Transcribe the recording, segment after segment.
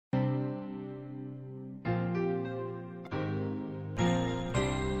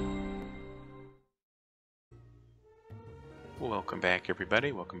Welcome back,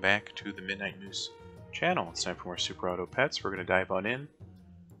 everybody. Welcome back to the Midnight News channel. It's time for more Super Auto Pets. We're going to dive on in.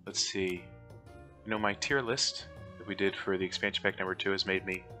 Let's see. My tier list that we did for the expansion pack number 2 has made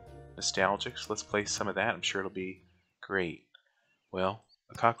me nostalgic, so let's play some of that. I'm sure it'll be great. Well,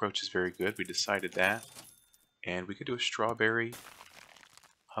 a cockroach is very good. We decided that. And we could do a strawberry,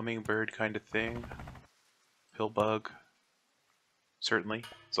 hummingbird kind of thing. Pillbug. Certainly.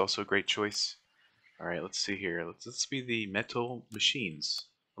 It's also a great choice. Alright, let's see here. Let's be the metal machines.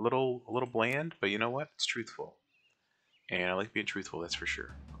 A little bland, but you know what? It's truthful. And I like being truthful, that's for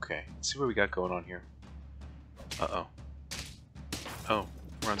sure. Okay, let's see what we got going on here. Uh-oh. Oh,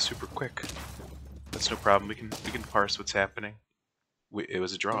 we're on super quick. That's no problem. We can parse what's happening. It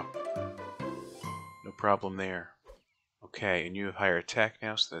was a draw. No problem there. Okay, and you have higher attack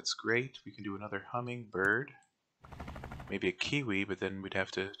now, so that's great. We can do another hummingbird. Maybe a kiwi, but then we'd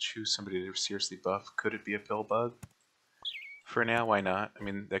have to choose somebody to seriously buff. Could it be a pillbug? For now, why not? I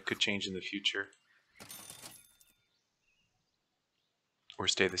mean, that could change in the future. Or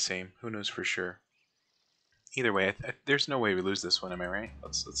stay the same. Who knows for sure. Either way, there's no way we lose this one, am I right?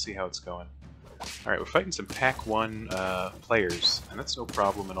 Let's see how it's going. Alright, we're fighting some Pack 1 players, and that's no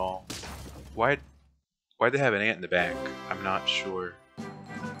problem at all. Why'd they have an ant in the back? I'm not sure.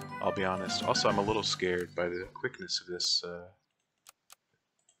 I'll be honest. Also, I'm a little scared by the quickness of this.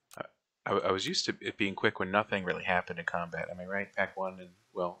 I was used to it being quick when nothing really happened in combat. Am I right? Pack 1 and,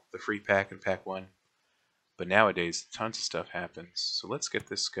 well, the free pack and Pack 1. But nowadays, tons of stuff happens. So let's get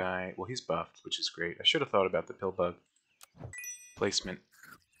this guy. Well, he's buffed, which is great. I should have thought about the pillbug placement,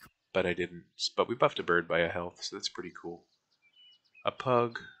 but I didn't. But we buffed a bird by a health, so that's pretty cool. A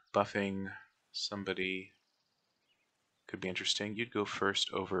pug buffing somebody could be interesting. You'd go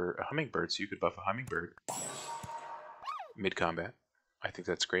first over a hummingbird, so you could buff a hummingbird mid-combat. I think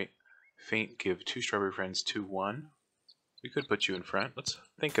that's great. Faint, give 2 strawberry friends 2-1. We could put you in front. Let's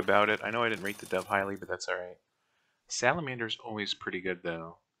think about it. I know I didn't rate the dove highly, but that's alright. Salamander's always pretty good,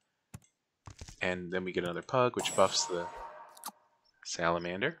 though. And then we get another pug, which buffs the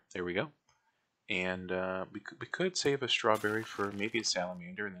salamander. There we go. And we could save a strawberry for maybe a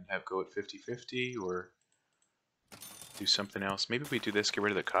salamander and then have go at 50-50, or do something else. Maybe we do this, get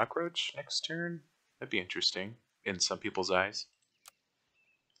rid of the cockroach next turn. That'd be interesting in some people's eyes.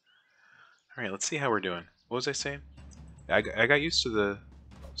 Alright, let's see how we're doing. What was I saying? I got used to the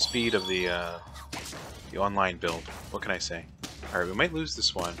speed of the online build. What can I say? Alright, we might lose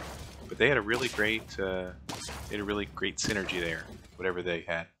this one, but they had a really great synergy there. Whatever they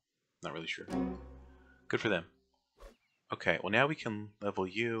had. Not really sure. Good for them. Okay, well now we can level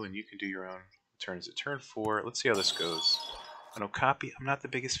you, and you can do your own turns at turn 4. Let's see how this goes. I know copy I'm not the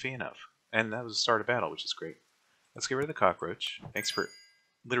biggest fan of. And that was the start of battle, which is great. Let's get rid of the cockroach. Thanks for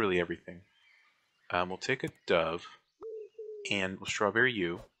literally everything. We'll take a dove, and we'll strawberry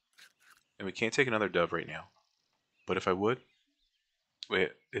you. And we can't take another dove right now. But if I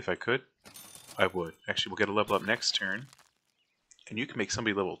could, I would. Actually, we'll get a level up next turn. And you can make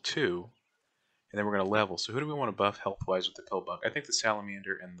somebody level 2. And then we're going to level. So who do we want to buff health-wise with the pillbug? I think the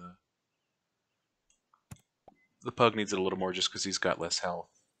salamander and the pug needs it a little more just because he's got less health.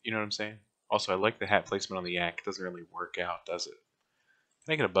 You know what I'm saying? Also, I like the hat placement on the yak. It doesn't really work out, does it?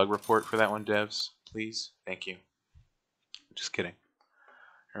 Can I get a bug report for that one, devs? Please? Thank you. Just kidding.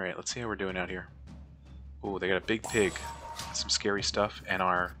 Alright, let's see how we're doing out here. Oh, they got a big pig. Some scary stuff, and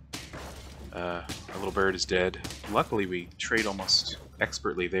our little bird is dead. Luckily, we trade almost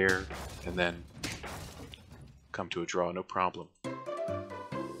expertly there, and then come to a draw, no problem.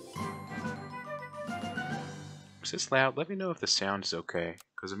 Is this loud? Let me know if the sound is okay,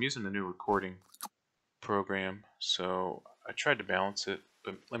 because I'm using the new recording program, so I tried to balance it,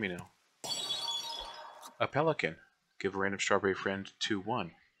 but let me know. A pelican. Give a random strawberry friend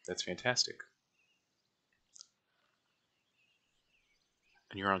 2-1. That's fantastic.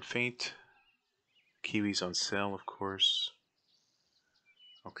 And you're on faint. Kiwi's on sale, of course.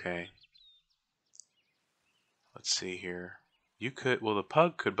 Okay. Let's see here. You could, well, the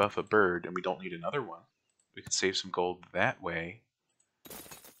pug could buff a bird, and we don't need another one. We could save some gold that way.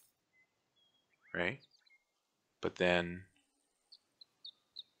 Right? But then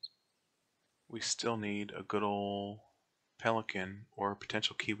we still need a good old pelican or a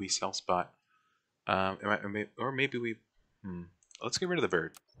potential kiwi sell spot. Or maybe we... Let's get rid of the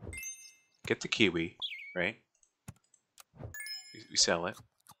bird. Get the kiwi, right? We sell it.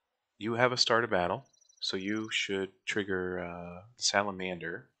 You have a start of battle, so you should trigger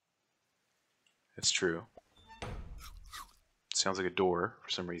salamander. That's true. Sounds like a door for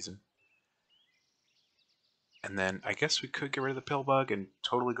some reason. And then I guess we could get rid of the pillbug and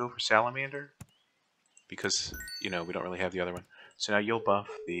totally go for salamander. because, you know, we don't really have the other one. So now you'll buff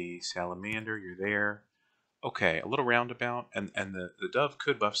the Salamander, you're there. Okay, a little roundabout, and the Dove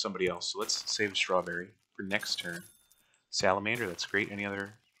could buff somebody else, so let's save a Strawberry for next turn. Salamander, that's great. Any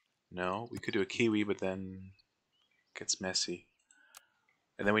other? No, we could do a Kiwi, but then it gets messy.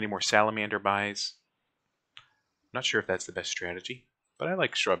 And then we need more Salamander buys. Not sure if that's the best strategy, but I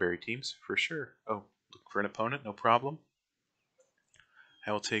like Strawberry teams for sure. Oh, look for an opponent, no problem.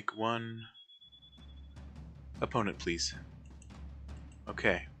 I will take one opponent, please.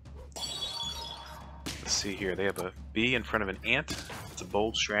 Okay. Let's see here. They have a bee in front of an ant. It's a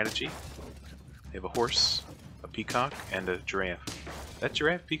bold strategy. They have a horse, a peacock, and a giraffe. That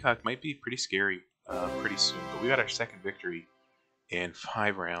giraffe peacock might be pretty scary pretty soon, but we got our second victory in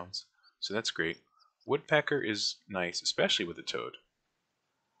 5 rounds, so that's great. Woodpecker is nice, especially with the toad,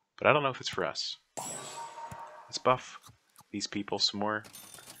 but I don't know if it's for us. Let's buff these people some more.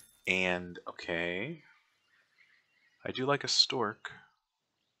 And, okay, I do like a stork.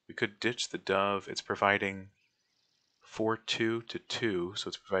 We could ditch the dove. It's providing 4-2 to 2, so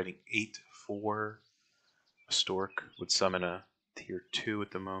it's providing 8-4. A stork would summon a tier 2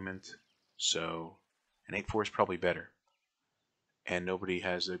 at the moment, so an 8-4 is probably better. And nobody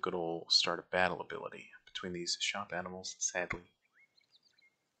has a good old start a battle ability between these shop animals, sadly.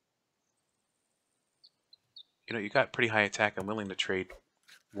 You know, you got pretty high attack. I'm willing to trade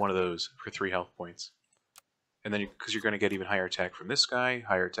one of those for 3 health points. And then, because you're going to get even higher attack from this guy,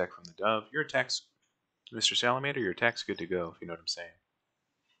 higher attack from the dove. Your attack's, Mr. Salamander, your attack's good to go, if you know what I'm saying.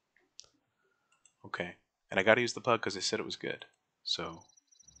 Okay. And I got to use the pug because I said it was good. So,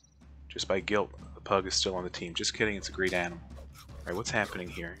 just by guilt, the pug is still on the team. Just kidding, it's a great animal. Alright, what's happening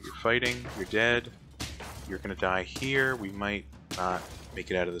here? You're fighting, you're dead, you're going to die here. We might not make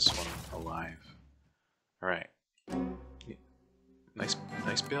it out of this one alive. Alright.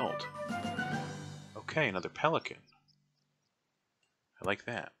 Nice build. Okay, another pelican. I like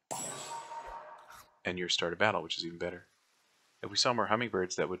that. And your start a battle, which is even better. If we saw more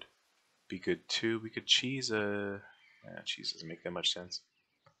hummingbirds, that would be good too. We could cheese a... cheese doesn't make that much sense.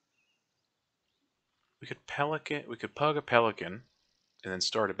 We could pug a pelican, and then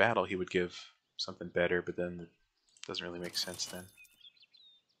start a battle. He would give something better, but then it doesn't really make sense then.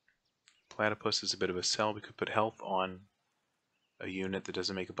 Platypus is a bit of a sell. We could put health on a unit that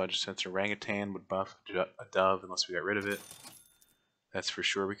doesn't make a bunch of sense. Orangutan would buff a dove unless we got rid of it. That's for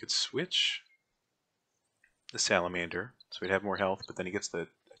sure. We could switch the Salamander, so we'd have more health, but then he gets the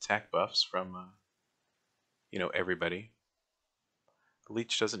attack buffs from, you know, everybody. The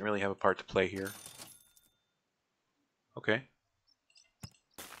leech doesn't really have a part to play here. Okay.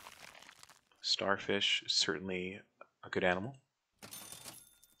 Starfish is certainly a good animal.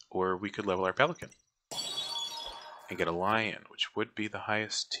 Or we could level our pelican and get a lion, which would be the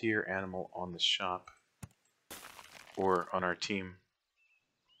highest tier animal on the shop or on our team.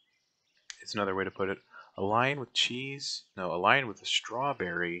 It's another way to put it. A lion with cheese? No, a lion with a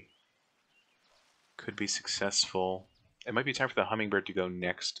strawberry could be successful. It might be time for the hummingbird to go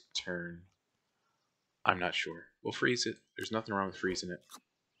next turn. I'm not sure. We'll freeze it. There's nothing wrong with freezing it.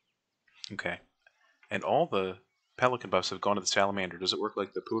 Okay. And all the pelican buffs have gone to the salamander. Does it work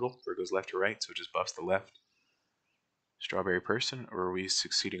like the poodle, where it goes left to right, so it just buffs the left strawberry person? Or are we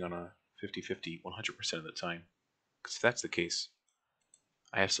succeeding on a 50-50 100% of the time? Because if that's the case,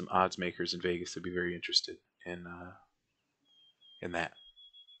 I have some odds makers in Vegas that'd be very interested in that.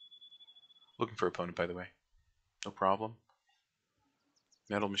 Looking for opponent, by the way. No problem.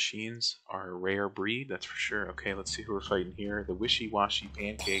 Metal machines are a rare breed, that's for sure. Okay, let's see who we're fighting here. The wishy-washy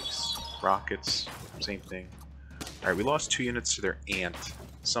pancakes, rockets, same thing. Alright, we lost 2 units to their ant.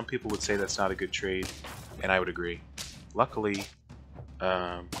 Some people would say that's not a good trade, and I would agree. Luckily,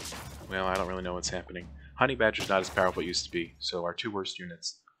 well, I don't really know what's happening. Honey Badger's not as powerful as it used to be, so our 2 worst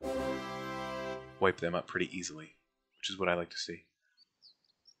units wipe them up pretty easily, which is what I like to see.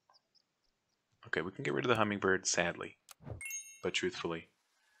 Okay, we can get rid of the hummingbird, sadly, but truthfully.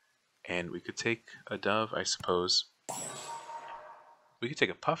 And we could take a dove, I suppose. We could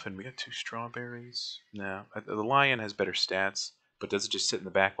take a puffin. We got 2 strawberries. No, the lion has better stats, but does it just sit in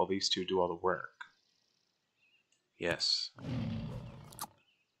the back while these 2 do all the work? Yes.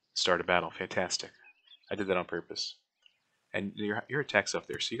 Start a battle. Fantastic. I did that on purpose. And your attack's up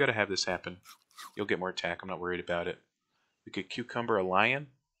there, so you got to have this happen. You'll get more attack. I'm not worried about it. We could cucumber a lion.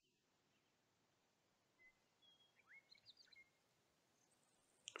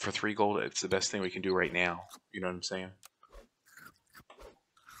 For 3 gold, it's the best thing we can do right now. You know what I'm saying?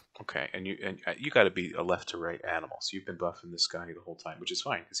 Okay, and you got to be a left to right animal. So you've been buffing this guy the whole time, which is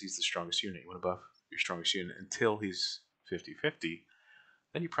fine because he's the strongest unit. You want to buff your strongest unit until he's 50-50.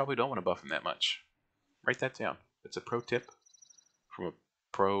 Then you probably don't want to buff him that much. Write that down. It's a pro tip from a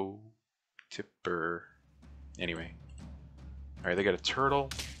pro tipper. Anyway. Alright, they got a turtle.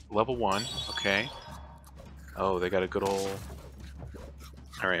 Level 1. Okay. Oh, they got a good old...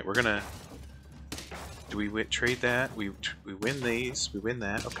 Alright, we're gonna... Do we trade that? We win these. We win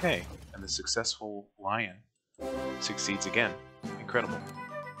that. Okay. And the successful lion succeeds again. Incredible.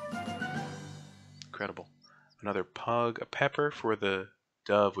 Incredible. Another pug. A pepper for the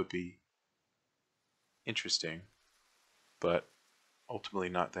dove would be interesting, but ultimately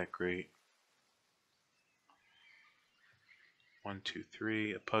not that great. 1, 2,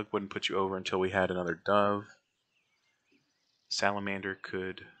 3. A pug wouldn't put you over until we had another dove. Salamander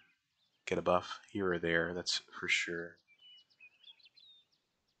could get a buff here or there, that's for sure.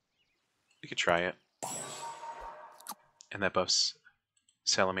 We could try it. And that buffs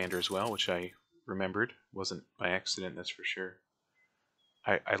Salamander as well, which I remembered. Wasn't by accident, that's for sure.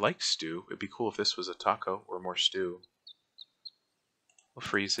 I like stew. It'd be cool if this was a taco or more stew. We'll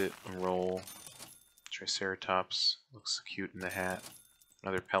freeze it and roll. Triceratops looks cute in the hat.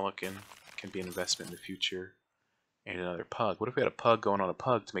 Another pelican can be an investment in the future. And another pug. What if we had a pug going on a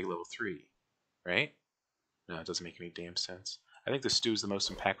pug to make level 3? Right? No, it doesn't make any damn sense. I think the stew is the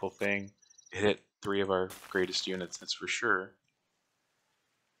most impactful thing. It hit 3 of our greatest units, that's for sure.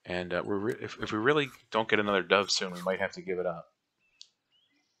 And if we really don't get another dove soon, we might have to give it up.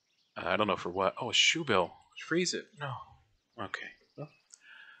 I don't know for what. Oh, a shoe bill. Freeze it. No. Okay.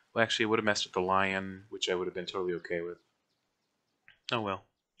 Well, actually, it would have messed with the lion, which I would have been totally okay with. Oh well.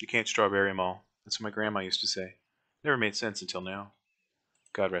 You can't strawberry them all. That's what my grandma used to say. Never made sense until now.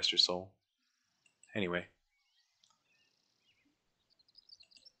 God rest her soul. Anyway.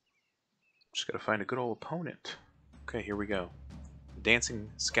 Just gotta find a good old opponent. Okay, here we go.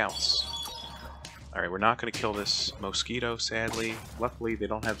 Dancing Scouts. Alright, we're not going to kill this mosquito, sadly. Luckily, they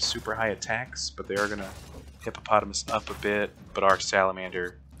don't have super high attacks, but they are going to hippopotamus up a bit. But our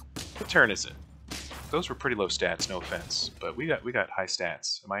salamander... What turn is it? Those were pretty low stats, no offense. But we got high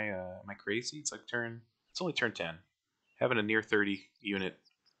stats. Am I crazy? It's like It's only turn 10. Having a near 30 unit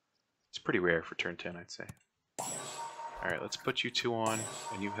is pretty rare for turn 10, I'd say. Alright, let's put you 2 on,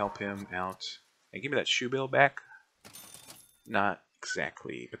 and you help him out. And give me that shoe bill back. Not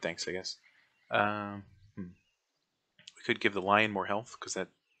exactly, but thanks, I guess. We could give the lion more health, because that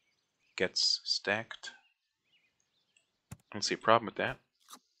gets stacked. I don't see a problem with that.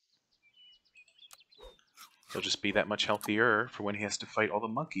 He'll just be that much healthier for when he has to fight all the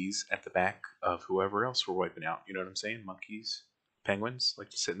monkeys at the back of whoever else we're wiping out. You know what I'm saying? Monkeys, penguins like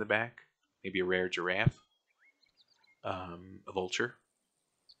to sit in the back. Maybe a rare giraffe. A vulture.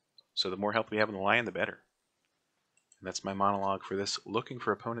 So the more health we have in the lion, the better. And that's my monologue for this looking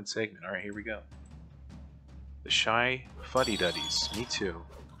for opponent segment. Alright, here we go. The shy fuddy-duddies. Me too.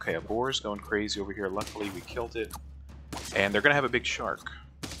 Okay, a boar's going crazy over here. Luckily, we killed it. And they're going to have a big shark.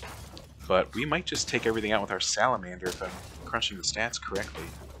 But we might just take everything out with our salamander if I'm crunching the stats correctly.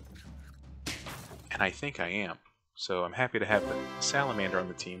 And I think I am. So I'm happy to have the salamander on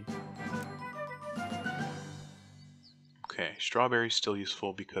the team. Okay, strawberry's still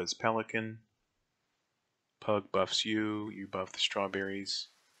useful because pelican... Pug buffs you, you buff the strawberries.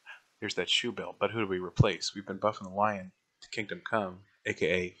 There's that shoe bill, but who do we replace? We've been buffing the lion to Kingdom Come,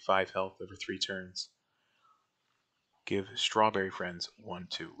 aka 5 health over 3 turns. Give strawberry friends 1,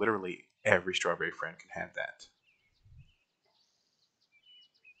 2. Literally every strawberry friend can have that.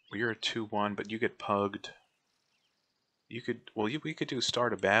 We are a 2-1, but you get pugged. You could, well, we could do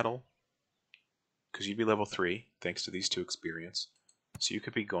start a battle, because you'd be level 3, thanks to these 2 experience. So you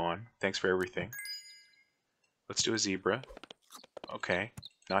could be gone. Thanks for everything. Let's do a zebra. Okay.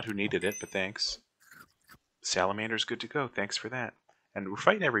 Not who needed it, but thanks. Salamander's good to go. Thanks for that. And we're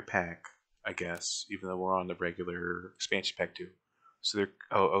fighting every pack, I guess, even though we're on the regular expansion pack too. So they're...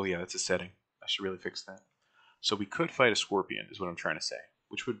 Oh yeah, that's a setting. I should really fix that. So we could fight a scorpion, is what I'm trying to say.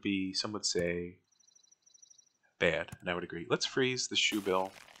 Which would be, some would say, bad, and I would agree. Let's freeze the shoe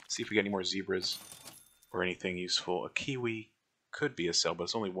bill. See if we get any more zebras or anything useful. A kiwi could be a sell, but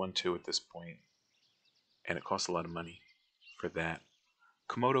it's only 1-2 at this point. And it costs a lot of money for that.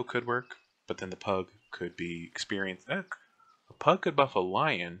 Komodo could work, but then the pug could be experienced. A pug could buff a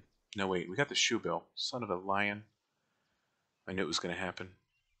lion. No, wait, we got the shoe bill. Son of a lion. I knew it was going to happen.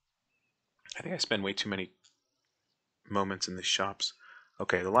 I think I spend way too many moments in the shops.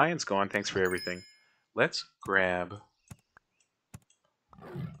 Okay, the lion's gone. Thanks for everything. Let's grab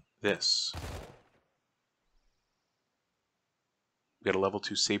this. We got a level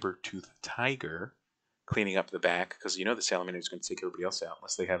 2 saber-tooth tiger. Cleaning up the back, because you know the salamander is going to take everybody else out,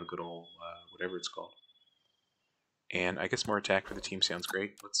 unless they have a good old, whatever it's called. And I guess more attack for the team sounds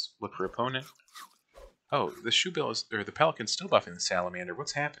great. Let's look for opponent. Oh, the shoebill is, or the pelican's still buffing the salamander.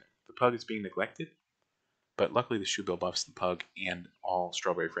 What's happening? The pug is being neglected? But luckily the shoebill buffs the pug and all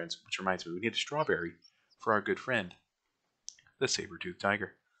strawberry friends, which reminds me, we need a strawberry for our good friend, the saber-toothed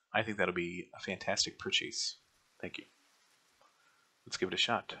tiger. I think that'll be a fantastic purchase. Thank you. Let's give it a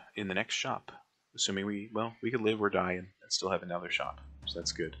shot in the next shop. Assuming we could live or die and still have another shop, so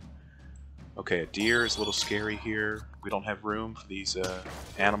that's good. Okay, a deer is a little scary here. We don't have room for these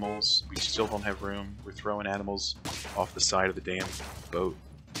animals. We still don't have room. We're throwing animals off the side of the damn boat.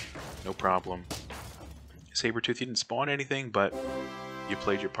 No problem. Sabertooth, you didn't spawn anything, but you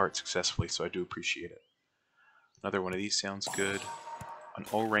played your part successfully, so I do appreciate it. Another one of these sounds good. An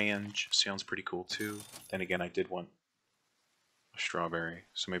orange sounds pretty cool too. Then again, I did want a strawberry,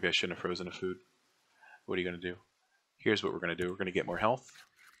 so maybe I shouldn't have frozen a food. What are you going to do? Here's what we're going to do. We're going to get more health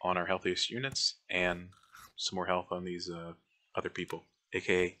on our healthiest units, and some more health on these other people,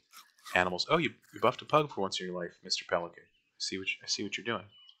 aka animals. Oh, you buffed a pug for once in your life, Mr. Pelican. I see what you're doing.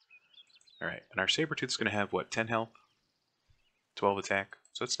 Alright, and our Sabertooth's going to have, what, 10 health? 12 attack?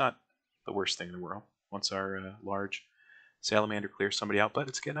 So it's not the worst thing in the world once our large salamander clears somebody out, but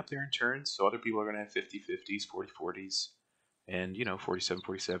it's getting up there in turns, so other people are going to have 50-50s, 40-40s, and,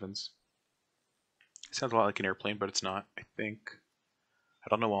 47-47s. It sounds a lot like an airplane, but it's not, I think. I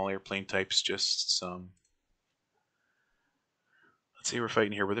don't know all airplane types, just some. Let's see, we're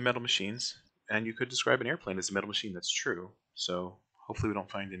fighting here with the metal machines, and you could describe an airplane as a metal machine, that's true. So hopefully we don't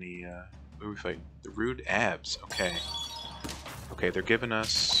find any, what are we fighting? The rude abs, okay. Okay, they're giving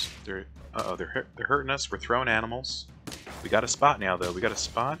us, they're hurting us, we're throwing animals. We got a spot now though, we got a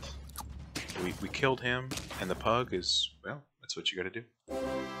spot. We killed him, and the pug is, well, that's what you gotta do.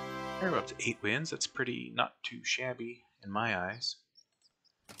 We're up to 8 wins, that's pretty not too shabby in my eyes.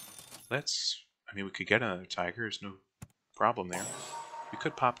 We could get another tiger, there's no problem there. We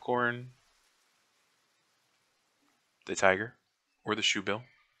could popcorn the tiger or the shoebill,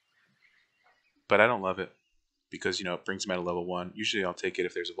 but I don't love it because, it brings him out of level 1. Usually I'll take it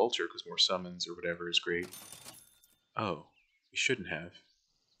if there's a vulture because more summons or whatever is great. Oh, we shouldn't have.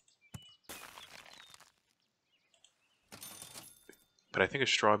 But I think a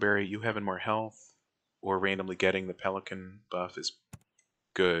strawberry, you having more health or randomly getting the pelican buff is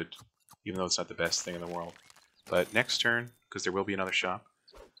good, even though it's not the best thing in the world. But next turn, because there will be another shop,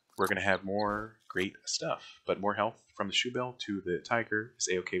 we're going to have more great stuff. But more health from the shoebill to the tiger is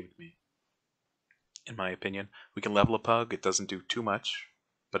a-okay with me. In my opinion, we can level a pug. It doesn't do too much,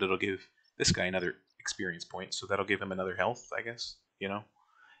 but it'll give this guy another experience point, so that'll give him another health, I guess.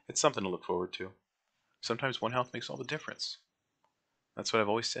 It's something to look forward to. Sometimes one health makes all the difference. That's what I've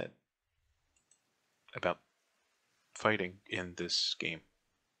always said about fighting in this game.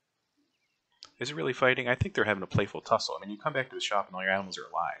 Is it really fighting? I think they're having a playful tussle. You come back to the shop and all your animals are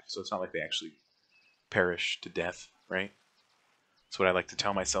alive, so it's not like they actually perish to death, right? That's what I like to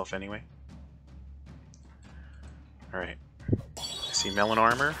tell myself anyway. Alright. I see melon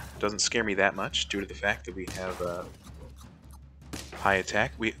armor. Doesn't scare me that much due to the fact that we have high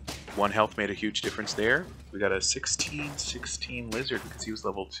attack. One health made a huge difference there. We got a 16/16 lizard because he was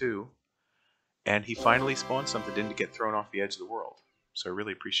level 2. And he finally spawned something that didn't get thrown off the edge of the world. So I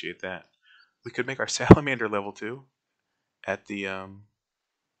really appreciate that. We could make our salamander level 2 at the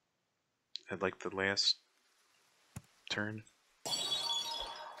like the last turn.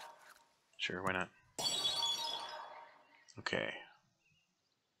 Sure, why not? Okay.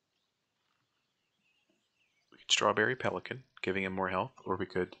 We could strawberry pelican, giving him more health, or we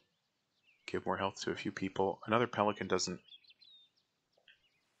could give more health to a few people. Another pelican doesn't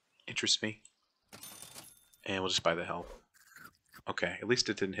interest me. And we'll just buy the health. Okay, at least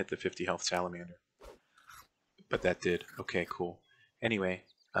it didn't hit the 50 health salamander. But that did. Okay, cool. Anyway,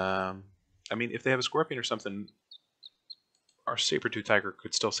 if they have a scorpion or something, our saber-tooth tiger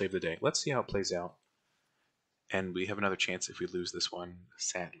could still save the day. Let's see how it plays out. And we have another chance if we lose this one,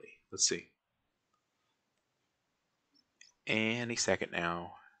 sadly. Let's see. Any second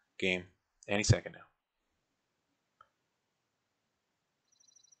now. Game. Any second now.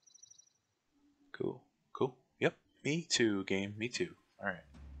 Cool. Cool. Yep. Me too, game. Me too. Alright.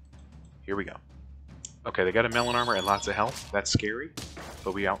 Here we go. Okay, they got a melon armor and lots of health. That's scary.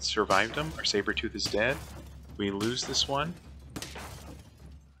 But we out-survived them. Our saber-tooth is dead. We lose this one.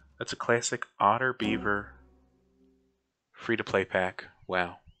 That's a classic otter beaver free-to-play pack.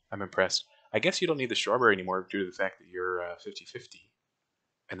 Wow. I'm impressed. I guess you don't need the strawberry anymore due to the fact that you're 50-50.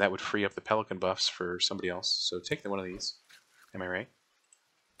 And that would free up the pelican buffs for somebody else. So take one of these. Am I right?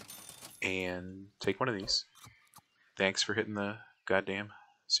 And take one of these. Thanks for hitting the goddamn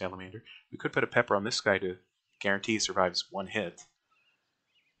salamander. We could put a pepper on this guy to guarantee he survives one hit.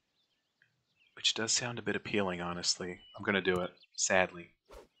 Which does sound a bit appealing, honestly. I'm gonna do it, sadly.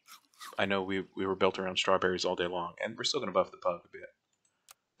 I know we were built around strawberries all day long, and we're still gonna buff the pug a bit.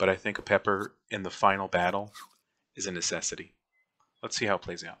 But I think a pepper in the final battle is a necessity. Let's see how it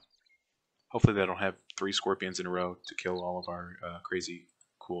plays out. Hopefully they don't have 3 scorpions in a row to kill all of our crazy,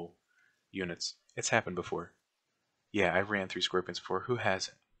 cool units. It's happened before. Yeah, I ran 3 scorpions before. Who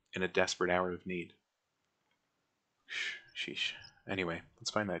hasn't? In a desperate hour of need. Sheesh. Anyway, let's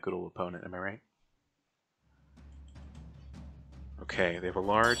find that good old opponent, am I right? Okay, they have a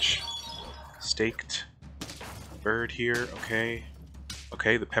large, staked bird here, okay.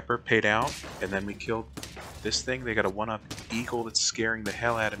 Okay, the pepper paid out, and then we killed this thing. They got a 1-up eagle that's scaring the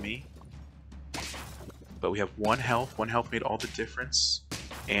hell out of me. But we have 1 health. 1 health made all the difference.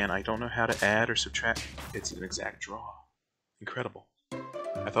 And I don't know how to add or subtract. It's an exact draw. Incredible.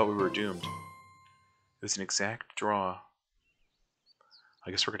 I thought we were doomed. It was an exact draw.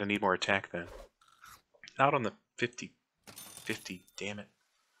 I guess we're going to need more attack then. Not on the 50, damn it.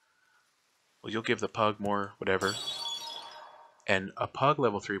 Well, you'll give the pug more, whatever. And a pug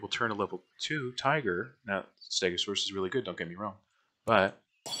level 3 will turn a level 2 tiger. Now, Stegosaurus is really good, don't get me wrong. But,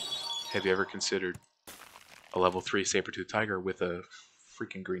 have you ever considered a level 3 saber-tooth tiger with a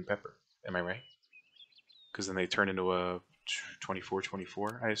freaking green pepper? Am I right? Because then they turn into a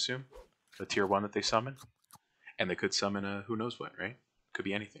 24/24, I assume. The tier 1 that they summon. And they could summon a who knows what, right? Could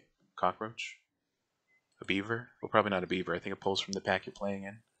be anything. Cockroach? A beaver? Well, probably not a beaver. I think it pulls from the pack you're playing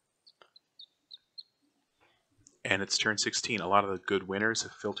in. And it's turn 16. A lot of the good winners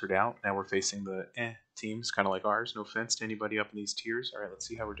have filtered out. Now we're facing the teams, kind of like ours. No offense to anybody up in these tiers. Alright, let's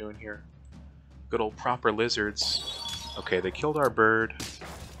see how we're doing here. Good old proper lizards. Okay, they killed our bird.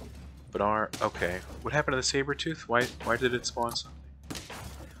 But okay. What happened to the saber-tooth? Why did it spawn something?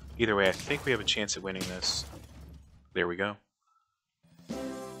 Either way, I think we have a chance at winning this. There we go.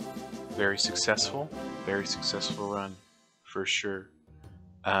 Very successful run, for sure.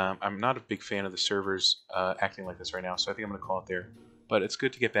 I'm not a big fan of the servers acting like this right now, so I think I'm going to call it there. But it's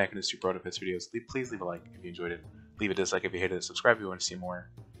good to get back into Super Auto Pets videos. Please leave a like if you enjoyed it. Leave a dislike if you hated it. Subscribe if you want to see more.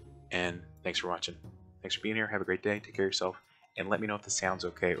 And thanks for watching. Thanks for being here. Have a great day. Take care of yourself. And let me know if this sounds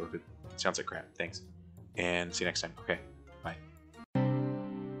okay or if it sounds like crap. Thanks. And see you next time. Okay. Bye.